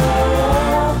raison.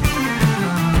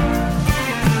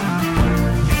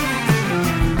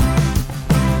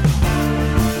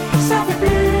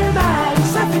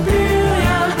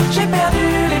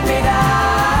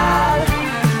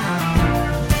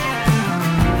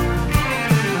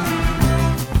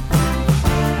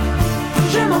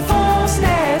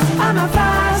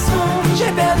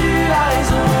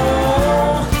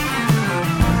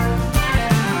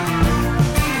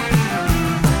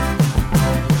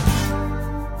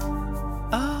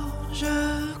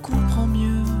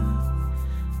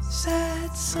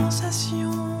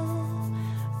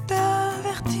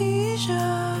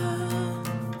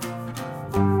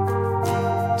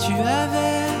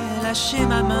 lâcher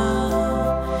ma main.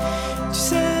 Tu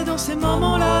sais, dans ces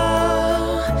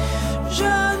moments-là, je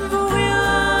ne vaux rien.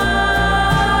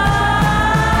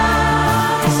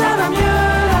 Ça va mieux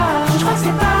là, je crois que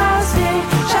c'est passé,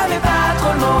 j'avais pas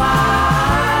trop le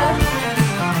moral.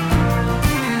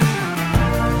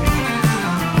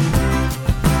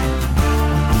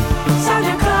 Ça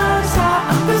vient comme ça,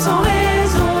 un peu sans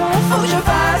raison, faut que je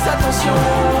fasse attention.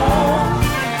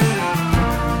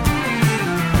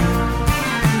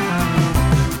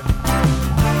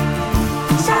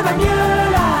 Ça va mieux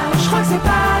là, je crois que c'est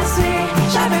passé,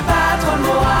 j'avais pas trop le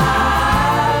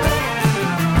moral.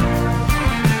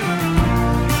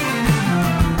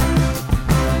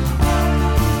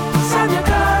 Ça vient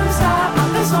comme ça, un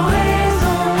peu sans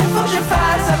raison, faut que je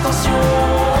fasse attention.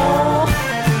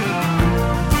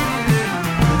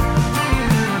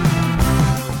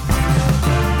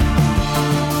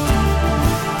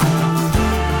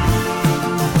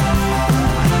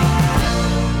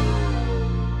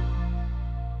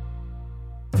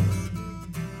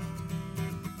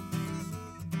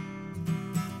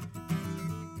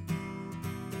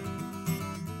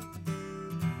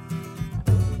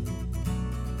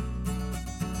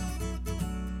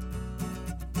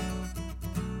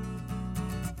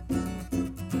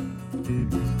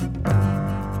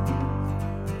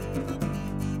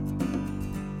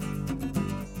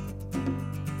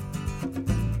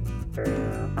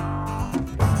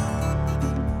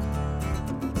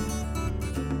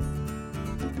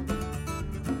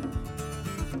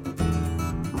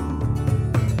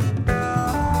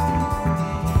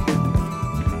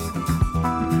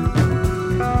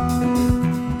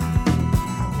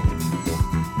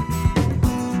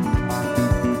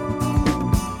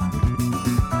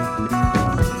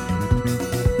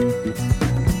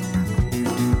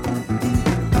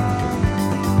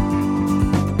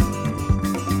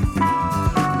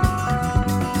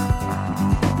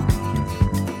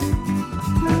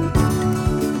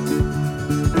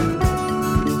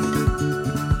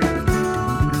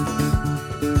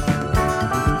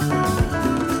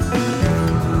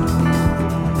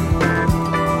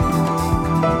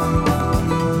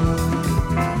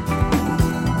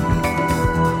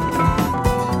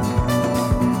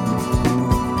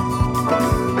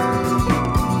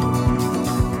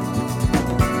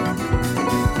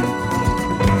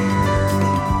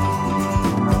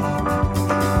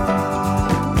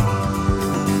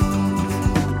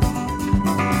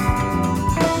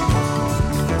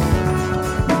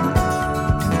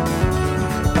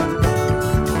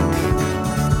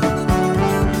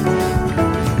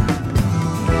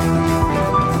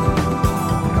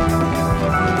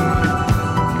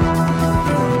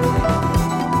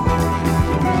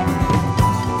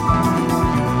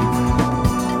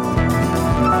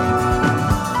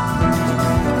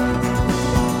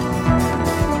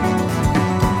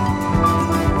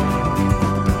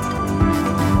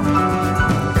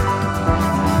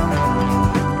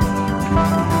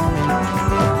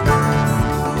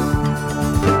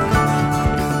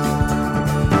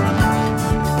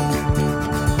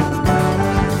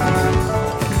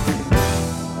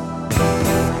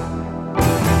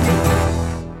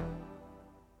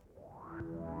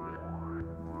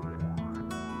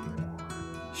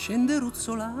 Scende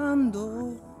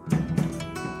ruzzolando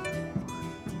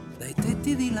dai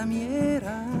tetti di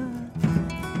lamiera,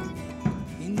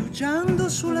 indugiando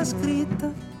sulla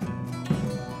scritta,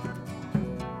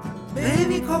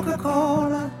 bevi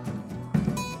Coca-Cola.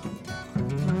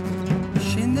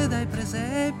 Scende dai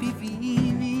presepi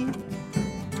vivi,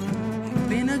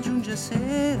 appena giunge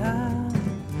sera,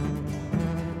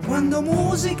 quando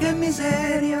musica e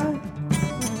miseria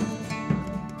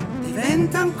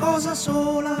diventan cosa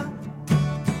sola.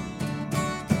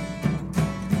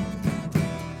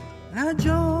 La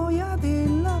gioia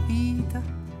della vita,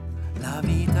 la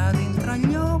vita dentro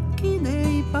agli occhi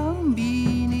dei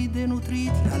bambini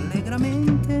denutriti,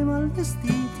 allegramente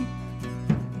malvestiti,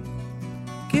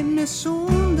 che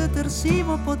nessun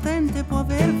detersivo potente può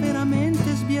aver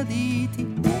veramente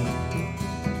sbiaditi.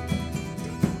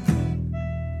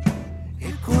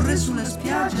 E corre sulle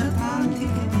spiagge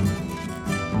atlantiche,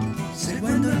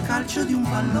 seguendo il calcio di un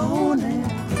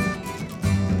pallone,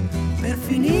 per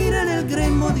finire nel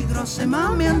grembo di grosse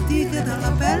mamme antiche dalla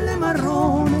pelle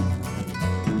marrone,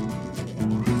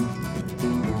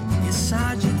 e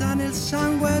s'agita nel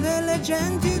sangue delle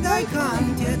genti dai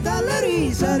canti e dalle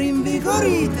risa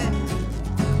rinvigorite,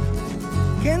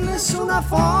 che nessuna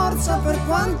forza, per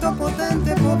quanto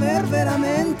potente, può aver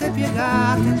veramente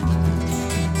piegate.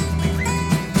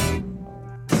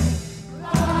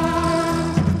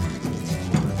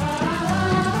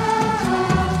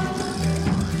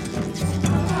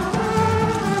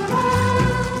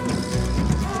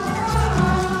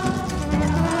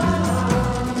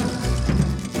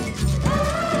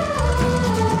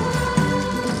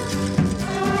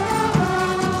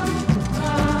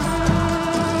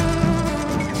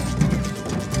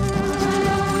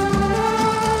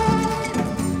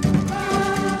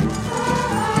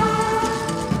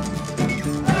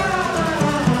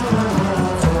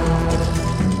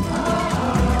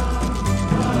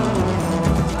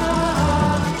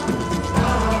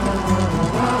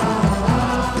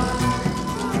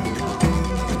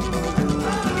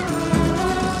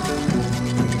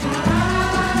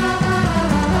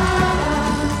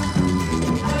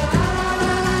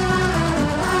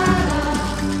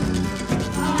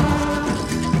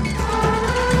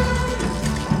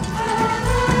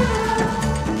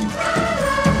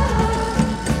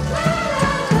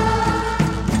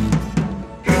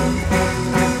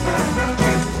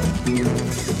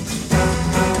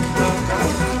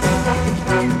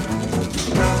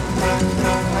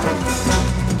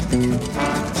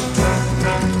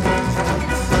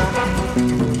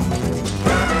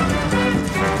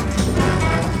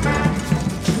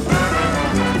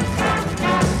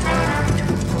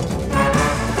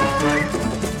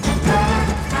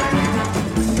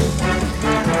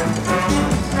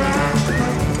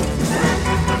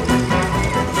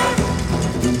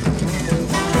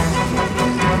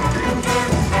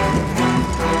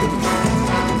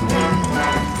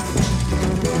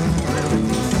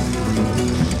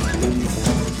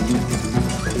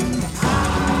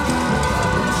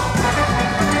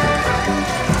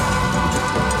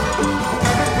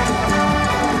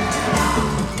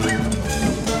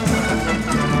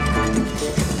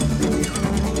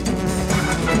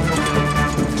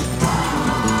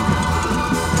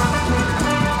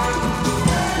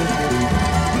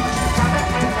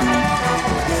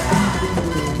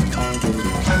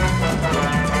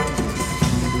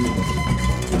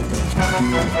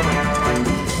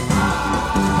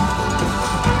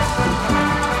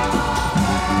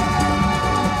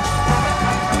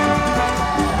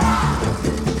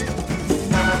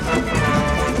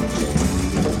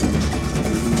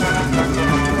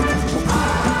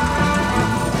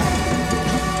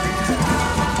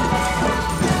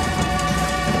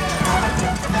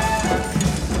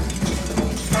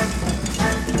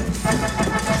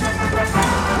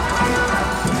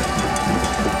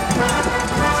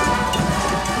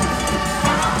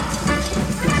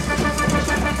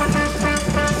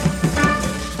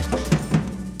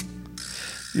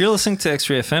 You're listening to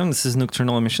X-Ray FM. This is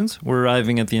Nocturnal Emissions. We're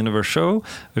arriving at the end of our show,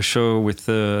 a show with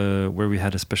where we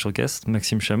had a special guest,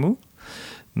 Maxime Chamou.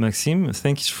 Maxime,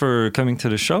 thank you for coming to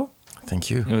the show.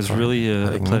 Thank you. It was really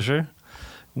a pleasure.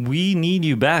 We need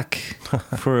you back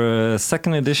for a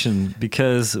second edition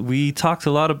because we talked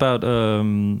a lot about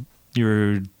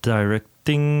your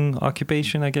directing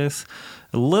occupation, I guess.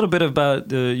 A little bit about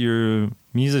your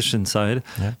musician side,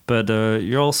 but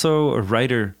you're also a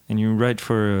writer and you write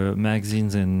for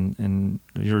magazines and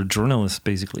you're a journalist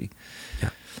basically. Yeah.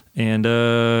 And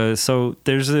so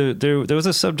there was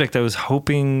a subject I was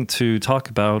hoping to talk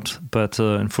about, but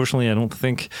unfortunately I don't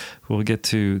think we'll get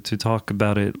to talk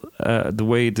about it the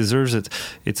way it deserves it.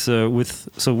 It's with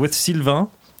Sylvain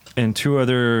and two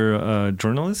other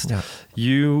journalists. Yeah.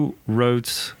 You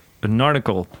wrote an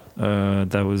article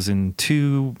that was in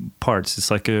two parts. It's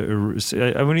like I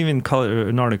wouldn't even call it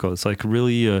an article. It's like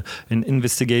really an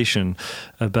investigation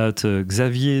about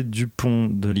Xavier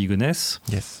Dupont de Ligonnès.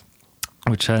 Yes.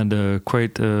 Which had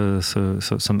quite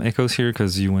some echoes here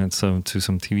because you went to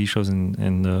some TV shows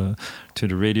and to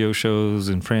the radio shows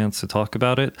in France to talk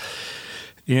about it.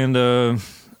 And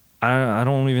I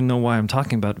don't even know why I'm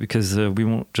talking about it because we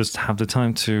won't just have the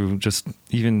time to just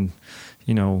even,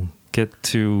 get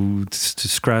to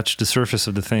scratch the surface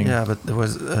of the thing. Yeah, but there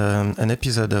was an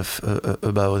episode of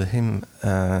about him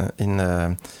in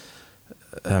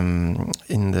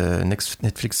the next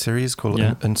Netflix series called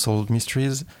Unsolved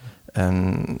Mysteries,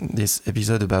 and this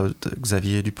episode about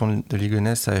Xavier Dupont de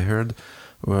Ligonnès, I heard,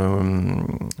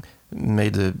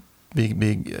 made a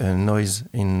big noise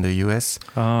in the US.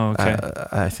 Oh, okay.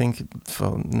 I think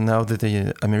for now that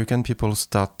the American people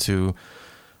start to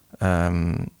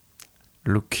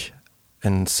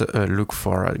look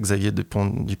for Xavier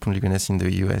Dupont de Ligonnès in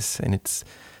the US, and it's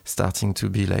starting to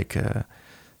be like an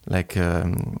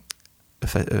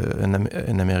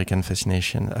American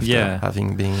fascination after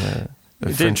having been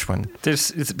a French one.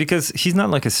 It's because he's not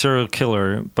like a serial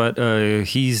killer, but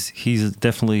he's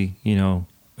definitely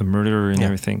a murderer and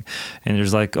everything. And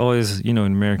there's like always, in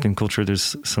American culture,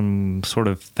 there's some sort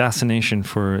of fascination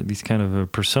for these kind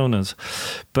of personas.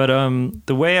 But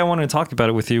the way I want to talk about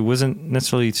it with you wasn't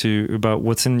necessarily about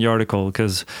what's in the article,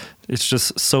 because it's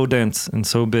just so dense and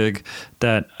so big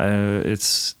that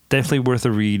it's definitely worth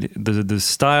a read. The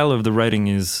style of the writing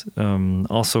is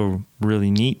also really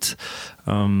neat.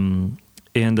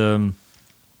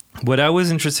 What I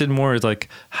was interested in more is like,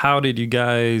 how did you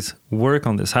guys work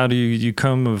on this? How do you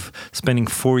come of spending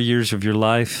 4 years of your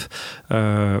life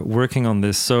working on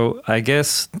this? So I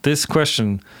guess this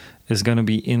question is going to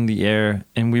be in the air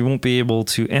and we won't be able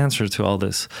to answer to all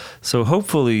this. So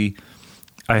hopefully,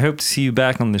 I hope to see you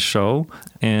back on the show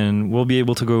and we'll be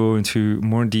able to go into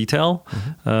more detail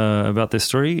about this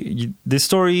story. This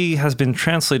story has been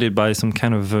translated by some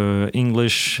kind of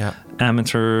English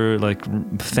amateur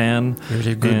fan.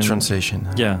 Really good translation.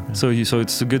 Yeah. So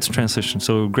it's a good translation.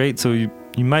 So great. So you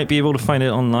might be able to find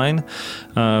it online.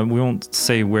 We won't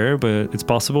say where, but it's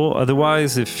possible.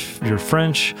 Otherwise, if you're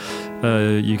French,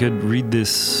 you could read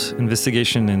this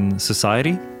investigation in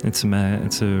Society. It's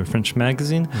a French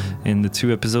magazine, and the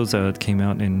 2 episodes that came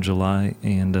out in July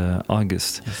and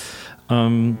August. Yes.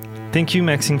 Thank you,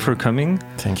 Maxime, for coming.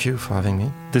 Thank you for having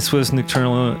me. This was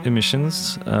Nocturnal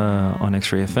Emissions on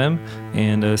X-Ray FM,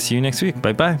 and see you next week.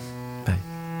 Bye-bye.